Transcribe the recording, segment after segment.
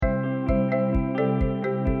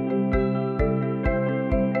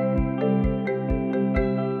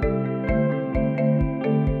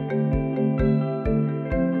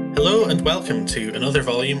Hello and welcome to another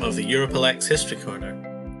volume of the Europolex History Corner.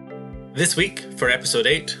 This week, for episode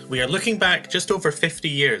 8, we are looking back just over 50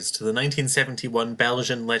 years to the 1971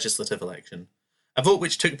 Belgian legislative election, a vote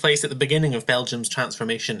which took place at the beginning of Belgium's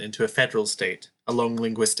transformation into a federal state, along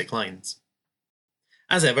linguistic lines.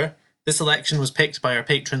 As ever, this election was picked by our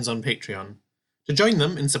patrons on Patreon. To join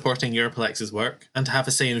them in supporting Europolex's work, and to have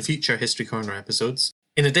a say in future History Corner episodes,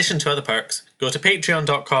 in addition to other perks, go to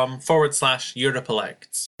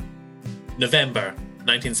patreon.com/Europolex. November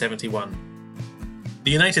 1971.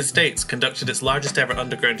 The United States conducted its largest ever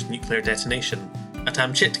underground nuclear detonation at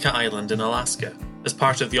Amchitka Island in Alaska as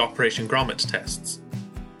part of the Operation Grommet tests.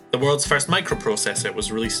 The world's first microprocessor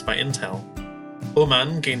was released by Intel.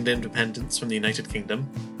 Oman gained independence from the United Kingdom.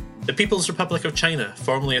 The People's Republic of China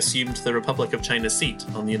formally assumed the Republic of China's seat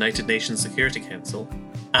on the United Nations Security Council.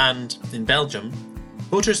 And, in Belgium,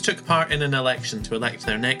 voters took part in an election to elect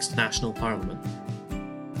their next national parliament.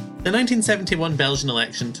 The 1971 Belgian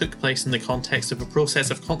election took place in the context of a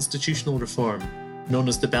process of constitutional reform, known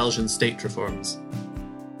as the Belgian State Reforms.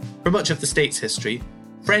 For much of the state's history,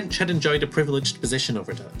 French had enjoyed a privileged position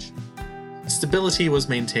over Dutch. Stability was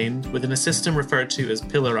maintained within a system referred to as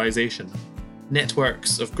pillarization,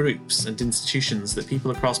 networks of groups and institutions that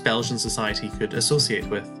people across Belgian society could associate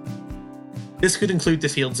with. This could include the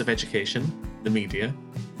fields of education, the media,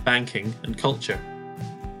 banking, and culture.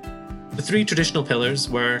 The three traditional pillars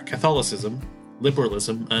were Catholicism,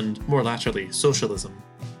 liberalism, and, more latterly, socialism,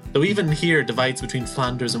 though even here divides between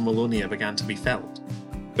Flanders and Wallonia began to be felt.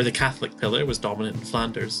 Where the Catholic pillar was dominant in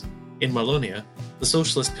Flanders, in Wallonia, the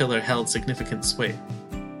socialist pillar held significant sway.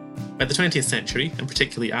 By the 20th century, and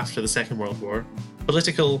particularly after the Second World War,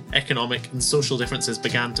 political, economic, and social differences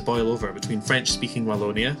began to boil over between French-speaking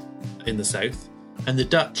Wallonia, in the south, and the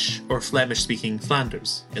Dutch or Flemish-speaking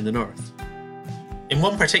Flanders, in the north. In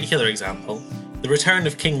one particular example, the return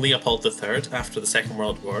of King Leopold III after the Second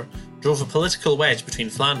World War drove a political wedge between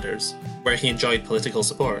Flanders, where he enjoyed political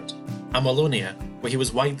support, and Wallonia, where he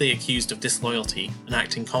was widely accused of disloyalty and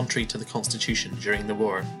acting contrary to the constitution during the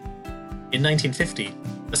war. In 1950,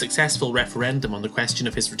 a successful referendum on the question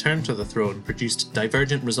of his return to the throne produced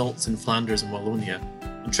divergent results in Flanders and Wallonia,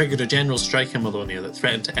 and triggered a general strike in Wallonia that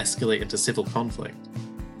threatened to escalate into civil conflict.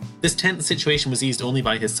 This tense situation was eased only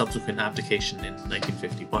by his subsequent abdication in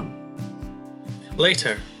 1951.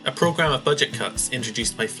 Later, a programme of budget cuts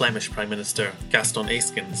introduced by Flemish Prime Minister Gaston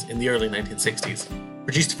Eyskens in the early 1960s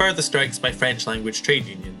produced further strikes by French-language trade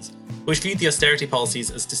unions, which viewed the austerity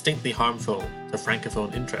policies as distinctly harmful to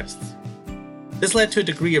Francophone interests. This led to a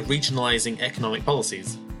degree of regionalising economic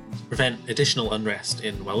policies to prevent additional unrest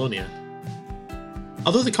in Wallonia.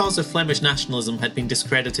 Although the cause of Flemish nationalism had been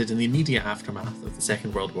discredited in the immediate aftermath of the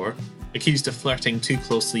Second World War, accused of flirting too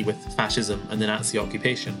closely with fascism and the Nazi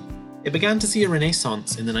occupation, it began to see a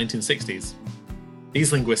renaissance in the 1960s.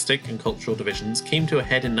 These linguistic and cultural divisions came to a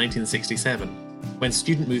head in 1967, when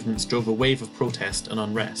student movements drove a wave of protest and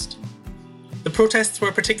unrest. The protests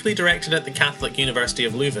were particularly directed at the Catholic University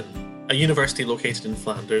of Leuven, a university located in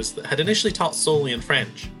Flanders that had initially taught solely in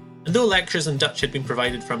French, and though lectures in Dutch had been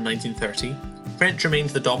provided from 1930, French remained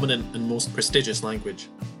the dominant and most prestigious language.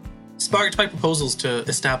 Sparked by proposals to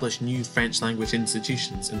establish new French-language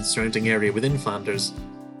institutions in the surrounding area within Flanders,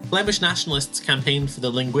 Flemish nationalists campaigned for the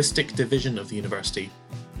linguistic division of the university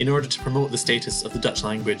in order to promote the status of the Dutch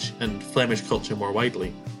language and Flemish culture more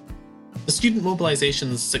widely. The student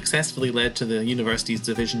mobilisations successfully led to the university's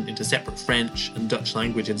division into separate French and Dutch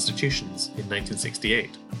language institutions in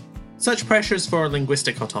 1968. Such pressures for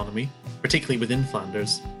linguistic autonomy, particularly within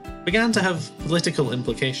Flanders, began to have political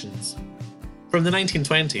implications. From the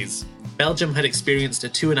 1920s, Belgium had experienced a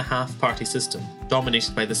two-and-a-half-party system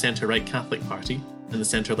dominated by the centre-right Catholic Party and the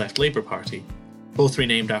centre-left Labour Party, both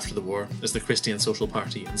renamed after the war as the Christian Social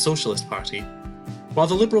Party and Socialist Party, while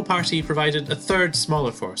the Liberal Party provided a third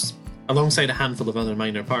smaller force, alongside a handful of other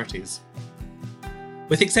minor parties.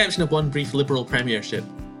 With the exception of one brief Liberal premiership,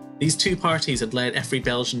 these two parties had led every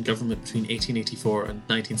Belgian government between 1884 and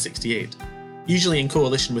 1968, usually in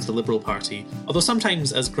coalition with the Liberal Party, although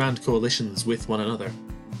sometimes as grand coalitions with one another.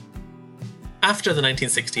 After the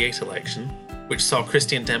 1968 election, which saw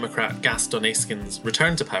Christian Democrat Gaston Eyskens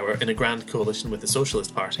return to power in a grand coalition with the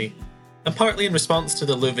Socialist Party, and partly in response to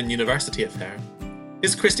the Leuven University affair,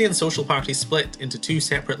 his Christian Social Party split into two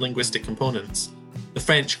separate linguistic components, the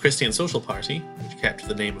French Christian Social Party, which kept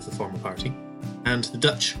the name of the former party, and the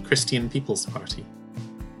Dutch Christian People's Party.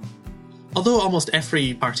 Although almost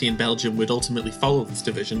every party in Belgium would ultimately follow this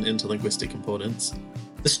division into linguistic components,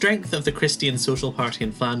 the strength of the Christian Social Party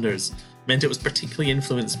in Flanders meant it was particularly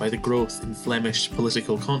influenced by the growth in Flemish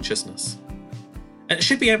political consciousness. It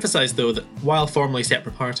should be emphasised, though, that while formally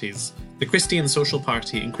separate parties, the Christian Social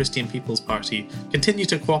Party and Christian People's Party continue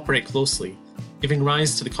to cooperate closely, giving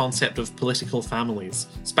rise to the concept of political families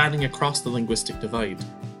spanning across the linguistic divide,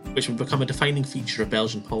 which would become a defining feature of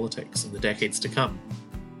Belgian politics in the decades to come.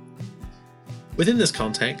 Within this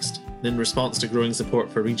context, and in response to growing support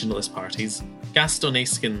for regionalist parties, Gaston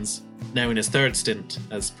Eyskens, now in his third stint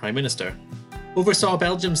as Prime Minister, oversaw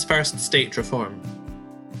Belgium's first state reform.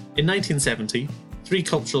 In 1970, 3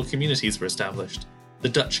 cultural communities were established: the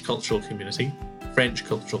Dutch Cultural Community, French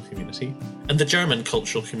Cultural Community, and the German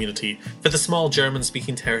Cultural Community for the small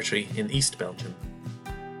German-speaking territory in East Belgium.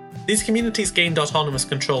 These communities gained autonomous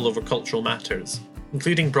control over cultural matters,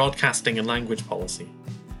 including broadcasting and language policy.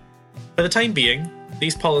 For the time being,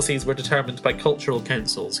 these policies were determined by cultural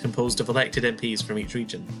councils composed of elected MPs from each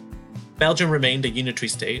region. Belgium remained a unitary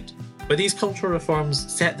state, but these cultural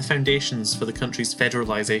reforms set the foundations for the country's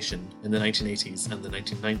federalisation in the 1980s and the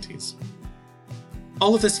 1990s.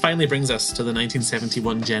 All of this finally brings us to the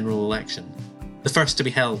 1971 general election, the first to be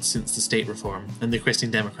held since the state reform and the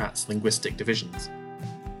Christian Democrats' linguistic divisions.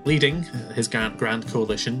 Leading his grand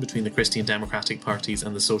coalition between the Christian Democratic parties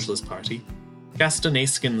and the Socialist Party, Gaston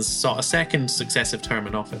Eyskens sought a second successive term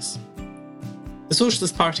in office. The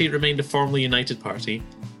Socialist Party remained a formally united party,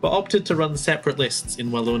 but opted to run separate lists in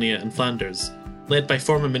Wallonia and Flanders, led by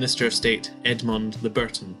former Minister of State Edmond Le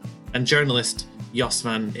Burton and journalist Jos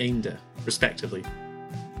van Einde, respectively.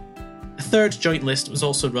 A third joint list was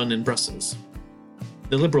also run in Brussels.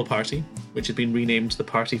 The Liberal Party, which had been renamed the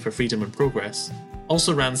Party for Freedom and Progress,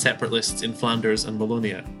 also ran separate lists in Flanders and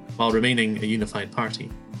Wallonia, while remaining a unified party.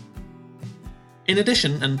 In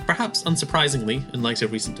addition, and perhaps unsurprisingly in light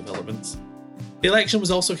of recent developments, the election was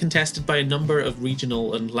also contested by a number of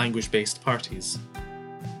regional and language-based parties.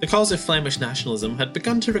 The cause of Flemish nationalism had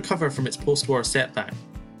begun to recover from its post-war setback,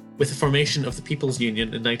 with the formation of the People's Union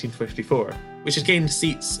in 1954, which had gained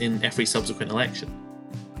seats in every subsequent election.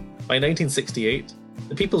 By 1968,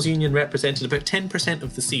 the People's Union represented about 10%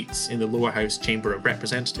 of the seats in the lower house Chamber of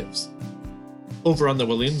Representatives. Over on the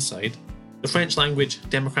Walloon side, the French-language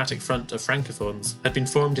Democratic Front of Francophones had been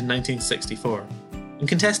formed in 1964 and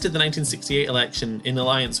contested the 1968 election in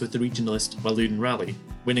alliance with the regionalist Walloon Rally,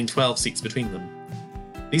 winning 12 seats between them.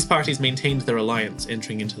 These parties maintained their alliance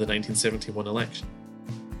entering into the 1971 election.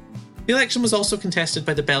 The election was also contested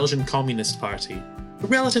by the Belgian Communist Party, a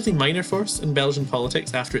relatively minor force in Belgian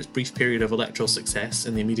politics after its brief period of electoral success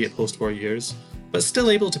in the immediate post-war years, but still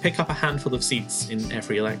able to pick up a handful of seats in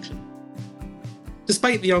every election.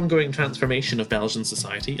 Despite the ongoing transformation of Belgian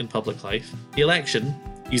society and public life, the election,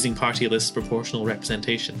 using party list proportional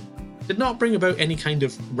representation, did not bring about any kind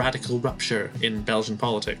of radical rupture in Belgian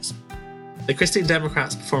politics. The Christian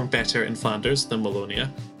Democrats performed better in Flanders than Wallonia,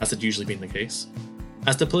 as had usually been the case,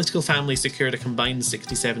 as the political family secured a combined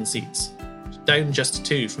 67 seats, down just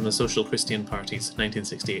 2 from the Social Christian Party's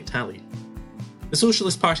 1968 tally. The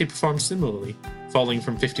Socialist Party performed similarly, falling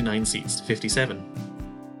from 59 seats to 57.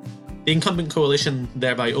 The incumbent coalition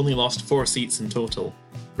thereby only lost 4 seats in total,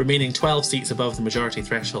 remaining 12 seats above the majority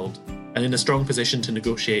threshold, and in a strong position to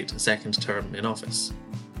negotiate a second term in office.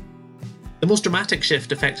 The most dramatic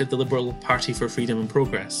shift affected the Liberal Party for Freedom and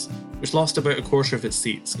Progress, which lost about a quarter of its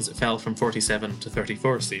seats as it fell from 47 to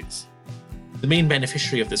 34 seats. The main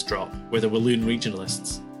beneficiary of this drop were the Walloon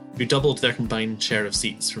regionalists, who doubled their combined share of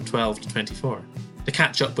seats from 12 to 24, to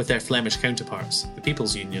catch up with their Flemish counterparts, the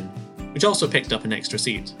People's Union, which also picked up an extra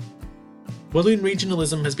seat. Walloon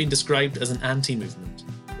regionalism has been described as an anti-movement,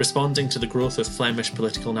 responding to the growth of Flemish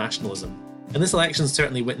political nationalism, and this election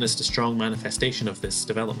certainly witnessed a strong manifestation of this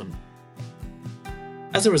development.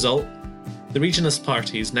 As a result, the regionalist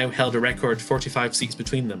parties now held a record 45 seats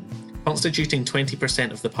between them, constituting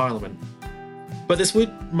 20% of the parliament. But this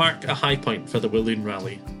would mark a high point for the Walloon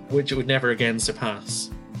Rally, which it would never again surpass.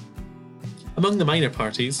 Among the minor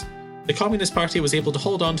parties, the Communist Party was able to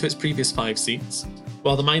hold on to its previous 5 seats,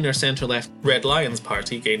 while the minor centre-left Red Lions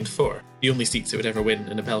Party gained 4, the only seats it would ever win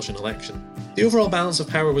in a Belgian election. The overall balance of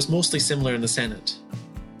power was mostly similar in the Senate,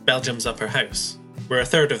 Belgium's upper house, where a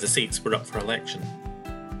third of the seats were up for election.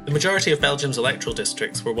 The majority of Belgium's electoral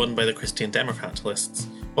districts were won by the Christian Democrat lists,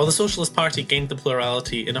 while the Socialist Party gained the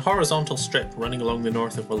plurality in a horizontal strip running along the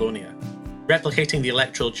north of Wallonia, replicating the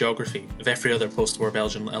electoral geography of every other post-war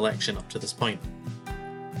Belgian election up to this point.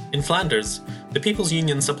 In Flanders, the People's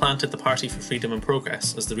Union supplanted the Party for Freedom and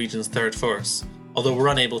Progress as the region's third force, although were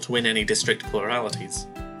unable to win any district pluralities.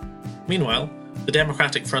 Meanwhile, the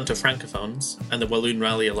Democratic Front of Francophones and the Walloon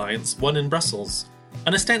Rally Alliance won in Brussels,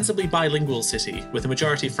 an ostensibly bilingual city with a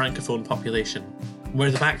majority Francophone population,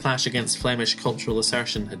 where the backlash against Flemish cultural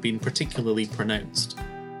assertion had been particularly pronounced.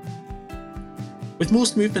 With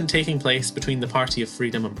most movement taking place between the Party of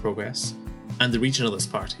Freedom and Progress and the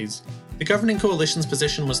regionalist parties, the governing coalition's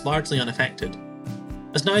position was largely unaffected.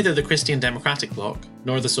 As neither the Christian Democratic Bloc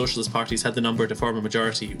nor the socialist parties had the number to form a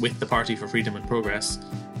majority with the Party for Freedom and Progress,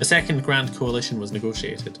 a second Grand Coalition was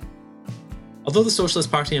negotiated. Although the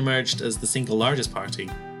Socialist Party emerged as the single largest party,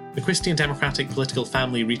 the Christian Democratic political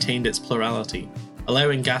family retained its plurality,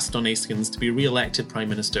 allowing Gaston Eyskens to be re-elected Prime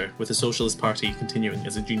Minister with the Socialist Party continuing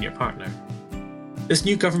as a junior partner. This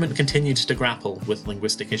new government continued to grapple with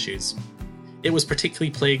linguistic issues. It was particularly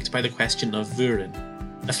plagued by the question of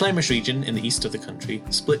Vuren, a Flemish region in the east of the country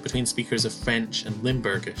split between speakers of French and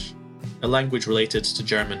Limburgish, a language related to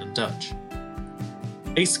German and Dutch.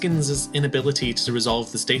 Eyskens' inability to resolve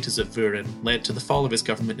the status of Vuren led to the fall of his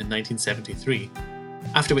government in 1973,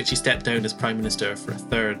 after which he stepped down as Prime Minister for a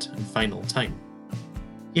third and final time.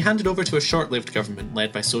 He handed over to a short-lived government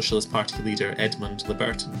led by Socialist Party leader Edmond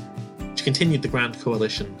Leberton, which continued the Grand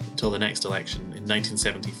Coalition until the next election in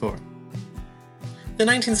 1974. The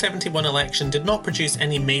 1971 election did not produce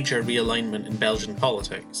any major realignment in Belgian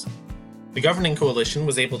politics. The governing coalition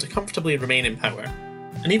was able to comfortably remain in power,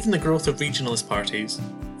 and even the growth of regionalist parties,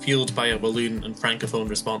 fueled by a Walloon and Francophone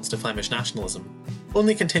response to Flemish nationalism,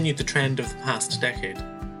 only continued the trend of the past decade.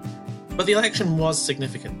 But the election was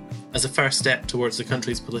significant, as a first step towards the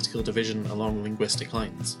country's political division along linguistic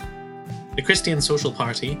lines. The Christian Social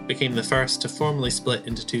Party became the first to formally split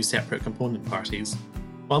into two separate component parties,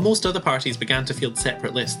 while most other parties began to field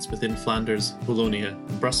separate lists within Flanders, Wallonia,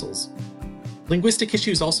 and Brussels. Linguistic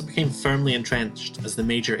issues also became firmly entrenched as the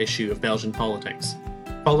major issue of Belgian politics,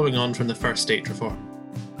 following on from the First State reform.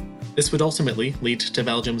 This would ultimately lead to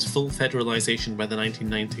Belgium's full federalisation by the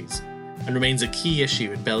 1990s, and remains a key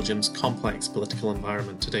issue in Belgium's complex political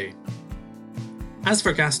environment today. As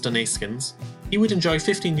for Gaston Eyskens, he would enjoy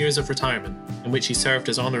 15 years of retirement, in which he served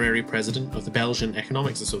as honorary president of the Belgian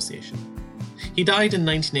Economics Association. He died in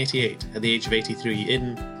 1988 at the age of 83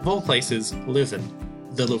 in, of all places, Leuven,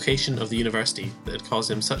 the location of the university that had caused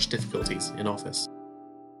him such difficulties in office.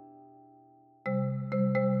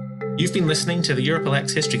 You've been listening to the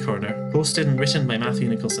Europalec's History Corner, hosted and written by Matthew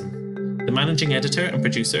Nicholson. The managing editor and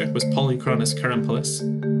producer was Polychronis Karampoulis.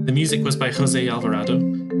 The music was by Jose Alvarado,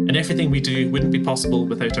 and everything we do wouldn't be possible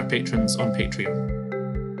without our patrons on Patreon.